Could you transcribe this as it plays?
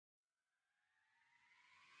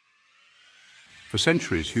For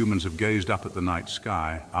centuries, humans have gazed up at the night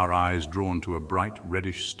sky, our eyes drawn to a bright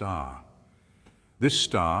reddish star. This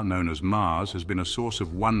star, known as Mars, has been a source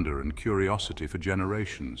of wonder and curiosity for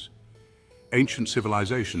generations. Ancient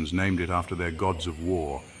civilizations named it after their gods of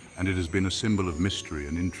war, and it has been a symbol of mystery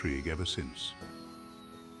and intrigue ever since.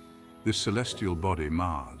 This celestial body,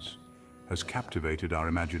 Mars, has captivated our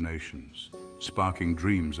imaginations, sparking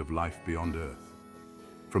dreams of life beyond Earth.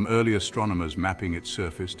 From early astronomers mapping its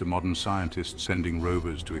surface to modern scientists sending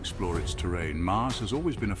rovers to explore its terrain, Mars has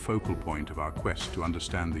always been a focal point of our quest to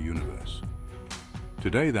understand the universe.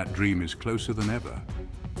 Today, that dream is closer than ever.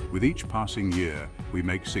 With each passing year, we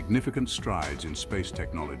make significant strides in space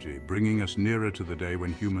technology, bringing us nearer to the day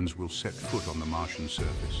when humans will set foot on the Martian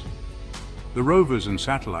surface. The rovers and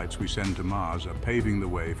satellites we send to Mars are paving the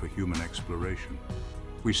way for human exploration.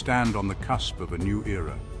 We stand on the cusp of a new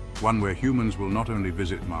era, one where humans will not only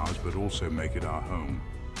visit Mars but also make it our home.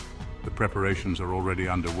 The preparations are already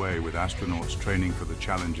underway, with astronauts training for the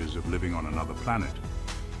challenges of living on another planet,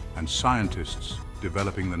 and scientists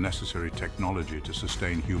developing the necessary technology to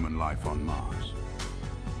sustain human life on Mars.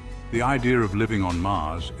 The idea of living on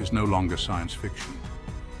Mars is no longer science fiction.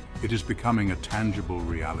 It is becoming a tangible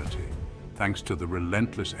reality, thanks to the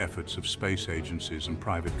relentless efforts of space agencies and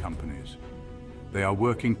private companies. They are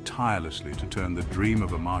working tirelessly to turn the dream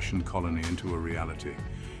of a Martian colony into a reality.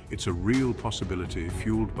 It's a real possibility,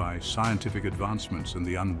 fueled by scientific advancements and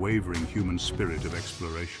the unwavering human spirit of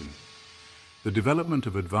exploration. The development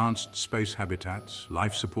of advanced space habitats,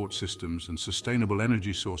 life support systems, and sustainable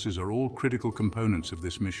energy sources are all critical components of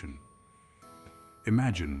this mission.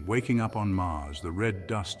 Imagine waking up on Mars, the red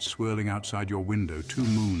dust swirling outside your window, two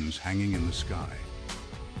moons hanging in the sky.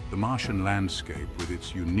 The Martian landscape, with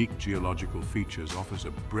its unique geological features, offers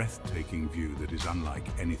a breathtaking view that is unlike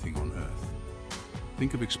anything on Earth.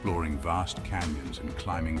 Think of exploring vast canyons and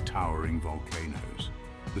climbing towering volcanoes.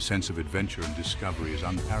 The sense of adventure and discovery is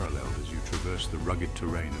unparalleled as you traverse the rugged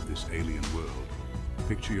terrain of this alien world.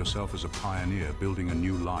 Picture yourself as a pioneer building a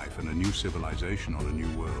new life and a new civilization on a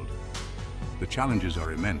new world. The challenges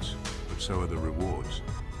are immense, but so are the rewards.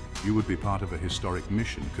 You would be part of a historic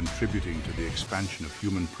mission, contributing to the expansion of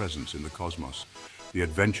human presence in the cosmos. The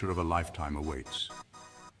adventure of a lifetime awaits.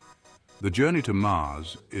 The journey to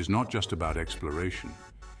Mars is not just about exploration.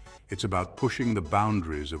 It's about pushing the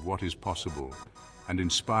boundaries of what is possible and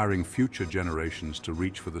inspiring future generations to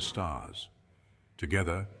reach for the stars.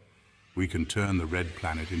 Together, we can turn the red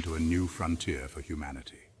planet into a new frontier for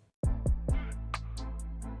humanity.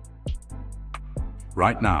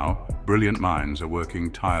 Right now, brilliant minds are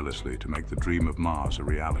working tirelessly to make the dream of Mars a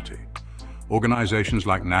reality. Organizations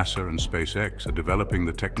like NASA and SpaceX are developing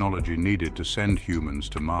the technology needed to send humans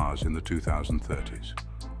to Mars in the 2030s.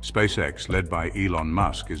 SpaceX, led by Elon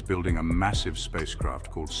Musk, is building a massive spacecraft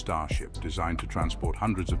called Starship, designed to transport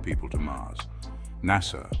hundreds of people to Mars.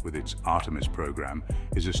 NASA, with its Artemis program,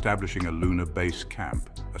 is establishing a lunar base camp,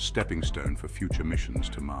 a stepping stone for future missions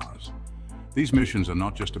to Mars. These missions are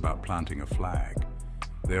not just about planting a flag.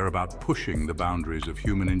 They are about pushing the boundaries of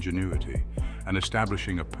human ingenuity and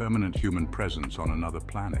establishing a permanent human presence on another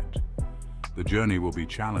planet. The journey will be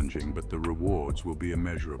challenging, but the rewards will be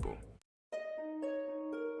immeasurable.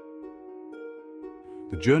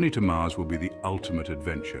 The journey to Mars will be the ultimate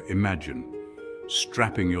adventure. Imagine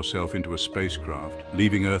strapping yourself into a spacecraft,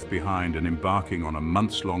 leaving Earth behind and embarking on a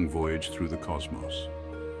months-long voyage through the cosmos.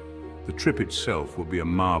 The trip itself will be a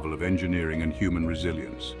marvel of engineering and human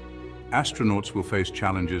resilience. Astronauts will face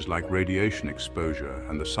challenges like radiation exposure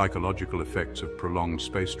and the psychological effects of prolonged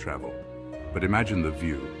space travel. But imagine the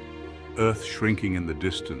view. Earth shrinking in the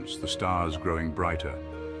distance, the stars growing brighter,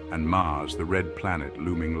 and Mars, the red planet,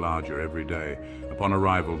 looming larger every day. Upon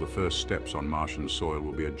arrival, the first steps on Martian soil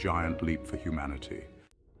will be a giant leap for humanity.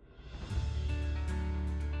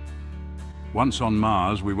 Once on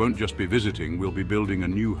Mars, we won't just be visiting, we'll be building a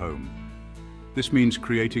new home. This means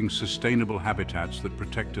creating sustainable habitats that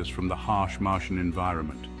protect us from the harsh Martian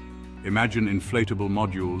environment. Imagine inflatable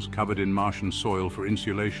modules covered in Martian soil for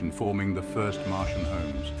insulation, forming the first Martian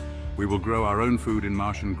homes. We will grow our own food in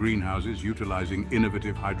Martian greenhouses, utilizing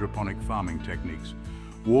innovative hydroponic farming techniques.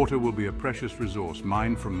 Water will be a precious resource,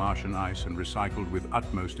 mined from Martian ice and recycled with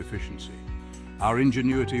utmost efficiency. Our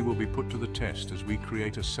ingenuity will be put to the test as we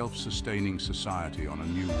create a self-sustaining society on a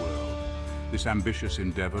new world. This ambitious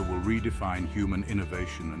endeavor will redefine human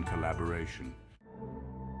innovation and collaboration.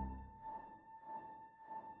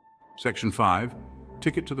 Section 5.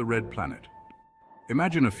 Ticket to the Red Planet.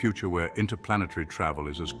 Imagine a future where interplanetary travel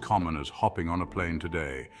is as common as hopping on a plane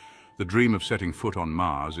today. The dream of setting foot on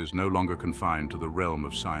Mars is no longer confined to the realm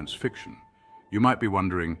of science fiction. You might be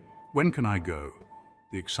wondering, when can I go?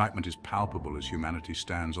 The excitement is palpable as humanity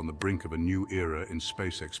stands on the brink of a new era in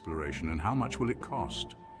space exploration. And how much will it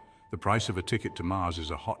cost? The price of a ticket to Mars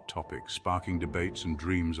is a hot topic, sparking debates and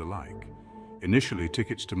dreams alike. Initially,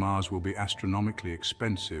 tickets to Mars will be astronomically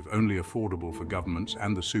expensive, only affordable for governments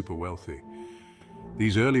and the super wealthy.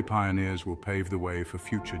 These early pioneers will pave the way for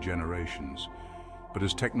future generations. But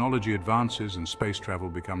as technology advances and space travel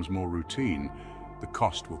becomes more routine, the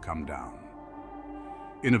cost will come down.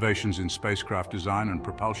 Innovations in spacecraft design and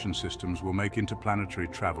propulsion systems will make interplanetary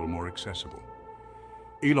travel more accessible.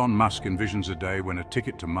 Elon Musk envisions a day when a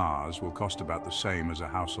ticket to Mars will cost about the same as a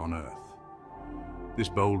house on Earth. This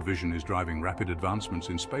bold vision is driving rapid advancements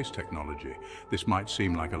in space technology. This might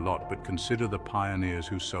seem like a lot, but consider the pioneers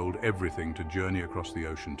who sold everything to journey across the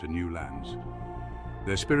ocean to new lands.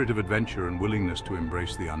 Their spirit of adventure and willingness to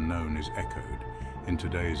embrace the unknown is echoed in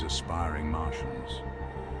today's aspiring Martians.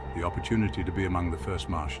 The opportunity to be among the first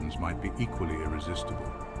Martians might be equally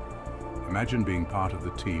irresistible. Imagine being part of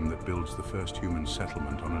the team that builds the first human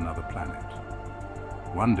settlement on another planet.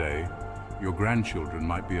 One day, your grandchildren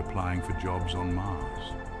might be applying for jobs on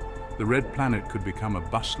Mars. The red planet could become a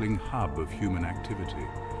bustling hub of human activity,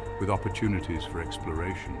 with opportunities for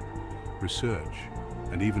exploration, research,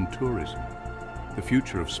 and even tourism. The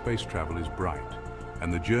future of space travel is bright,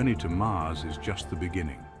 and the journey to Mars is just the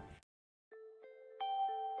beginning.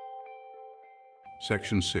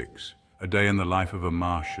 Section 6. A day in the life of a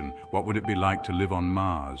Martian. What would it be like to live on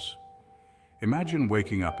Mars? Imagine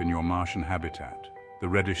waking up in your Martian habitat, the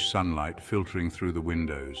reddish sunlight filtering through the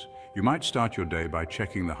windows. You might start your day by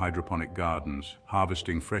checking the hydroponic gardens,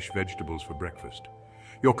 harvesting fresh vegetables for breakfast.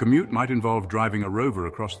 Your commute might involve driving a rover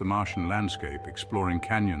across the Martian landscape, exploring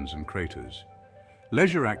canyons and craters.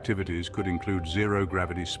 Leisure activities could include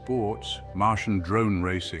zero-gravity sports, Martian drone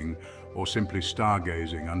racing, or simply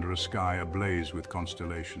stargazing under a sky ablaze with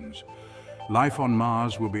constellations. Life on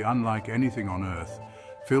Mars will be unlike anything on Earth,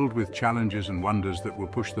 filled with challenges and wonders that will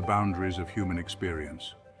push the boundaries of human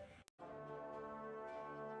experience.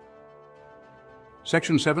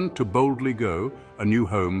 Section 7. To boldly go, a new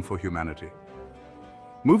home for humanity.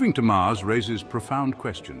 Moving to Mars raises profound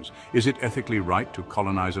questions. Is it ethically right to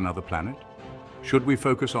colonize another planet? Should we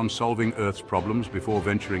focus on solving Earth's problems before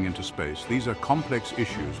venturing into space? These are complex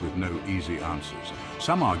issues with no easy answers.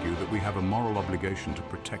 Some argue that we have a moral obligation to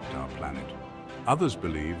protect our planet. Others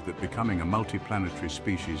believe that becoming a multiplanetary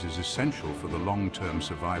species is essential for the long-term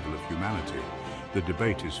survival of humanity. The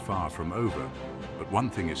debate is far from over, but one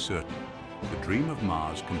thing is certain. The dream of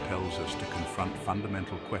Mars compels us to confront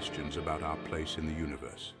fundamental questions about our place in the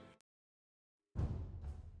universe.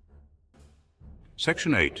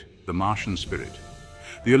 Section 8. The Martian Spirit.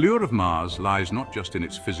 The allure of Mars lies not just in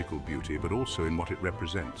its physical beauty, but also in what it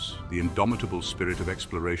represents, the indomitable spirit of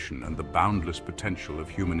exploration and the boundless potential of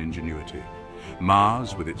human ingenuity.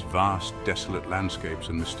 Mars, with its vast, desolate landscapes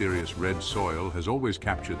and mysterious red soil, has always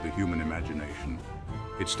captured the human imagination.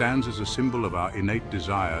 It stands as a symbol of our innate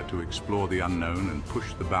desire to explore the unknown and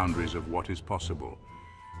push the boundaries of what is possible.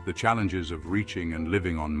 The challenges of reaching and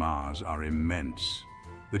living on Mars are immense.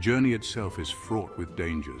 The journey itself is fraught with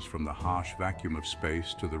dangers, from the harsh vacuum of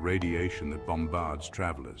space to the radiation that bombards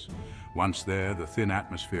travelers. Once there, the thin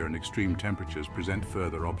atmosphere and extreme temperatures present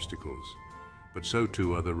further obstacles. But so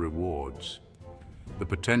too are the rewards. The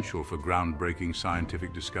potential for groundbreaking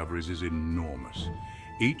scientific discoveries is enormous.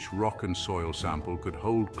 Each rock and soil sample could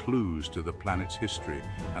hold clues to the planet's history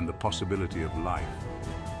and the possibility of life.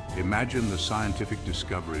 Imagine the scientific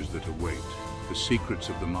discoveries that await, the secrets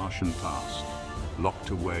of the Martian past, locked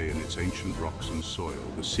away in its ancient rocks and soil,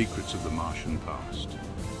 the secrets of the Martian past.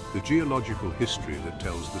 The geological history that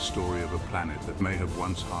tells the story of a planet that may have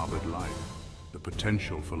once harbored life. The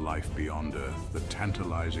potential for life beyond Earth, the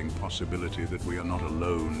tantalizing possibility that we are not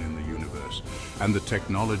alone in the universe, and the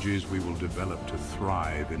technologies we will develop to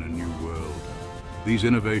thrive in a new world. These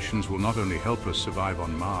innovations will not only help us survive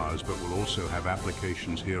on Mars, but will also have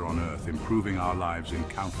applications here on Earth, improving our lives in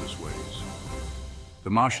countless ways. The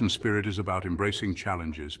Martian spirit is about embracing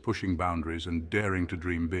challenges, pushing boundaries, and daring to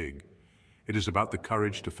dream big. It is about the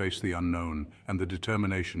courage to face the unknown and the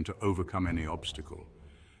determination to overcome any obstacle.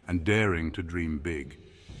 And daring to dream big.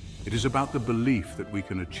 It is about the belief that we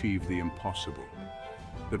can achieve the impossible,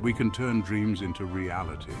 that we can turn dreams into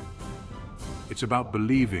reality. It's about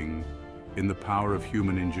believing in the power of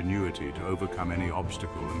human ingenuity to overcome any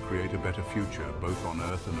obstacle and create a better future, both on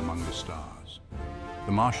Earth and among the stars.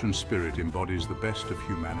 The Martian spirit embodies the best of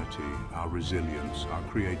humanity, our resilience, our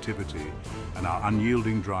creativity, and our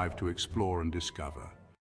unyielding drive to explore and discover.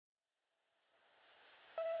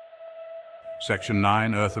 Section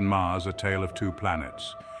 9, Earth and Mars, A Tale of Two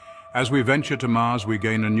Planets. As we venture to Mars, we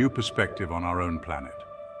gain a new perspective on our own planet.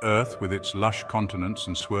 Earth, with its lush continents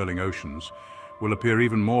and swirling oceans, will appear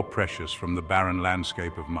even more precious from the barren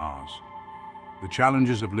landscape of Mars. The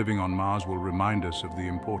challenges of living on Mars will remind us of the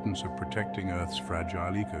importance of protecting Earth's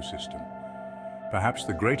fragile ecosystem. Perhaps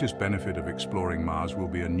the greatest benefit of exploring Mars will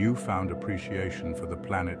be a newfound appreciation for the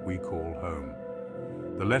planet we call home.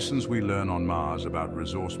 The lessons we learn on Mars about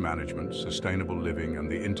resource management, sustainable living, and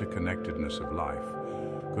the interconnectedness of life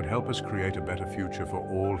could help us create a better future for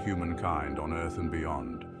all humankind on Earth and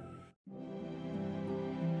beyond.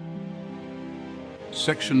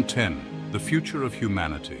 Section 10. The Future of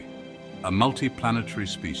Humanity. A multi-planetary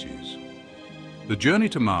species. The journey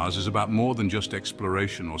to Mars is about more than just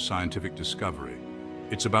exploration or scientific discovery.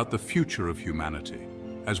 It's about the future of humanity.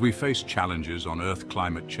 As we face challenges on Earth,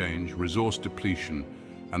 climate change, resource depletion,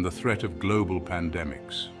 and the threat of global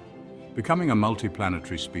pandemics, becoming a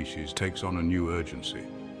multi-planetary species takes on a new urgency.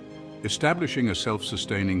 Establishing a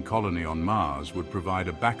self-sustaining colony on Mars would provide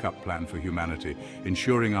a backup plan for humanity,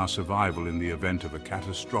 ensuring our survival in the event of a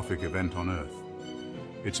catastrophic event on Earth.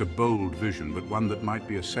 It's a bold vision, but one that might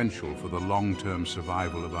be essential for the long-term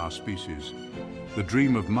survival of our species. The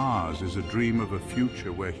dream of Mars is a dream of a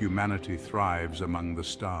future where humanity thrives among the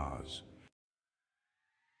stars.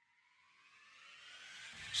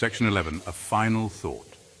 Section 11. A final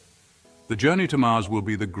thought. The journey to Mars will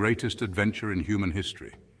be the greatest adventure in human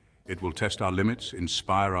history. It will test our limits,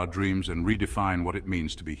 inspire our dreams, and redefine what it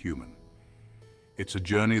means to be human. It's a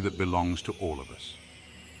journey that belongs to all of us.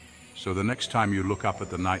 So the next time you look up at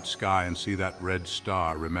the night sky and see that red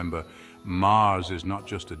star, remember, Mars is not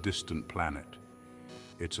just a distant planet.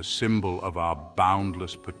 It's a symbol of our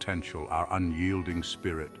boundless potential, our unyielding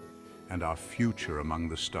spirit, and our future among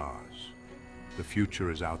the stars. The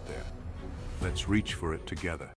future is out there. Let's reach for it together.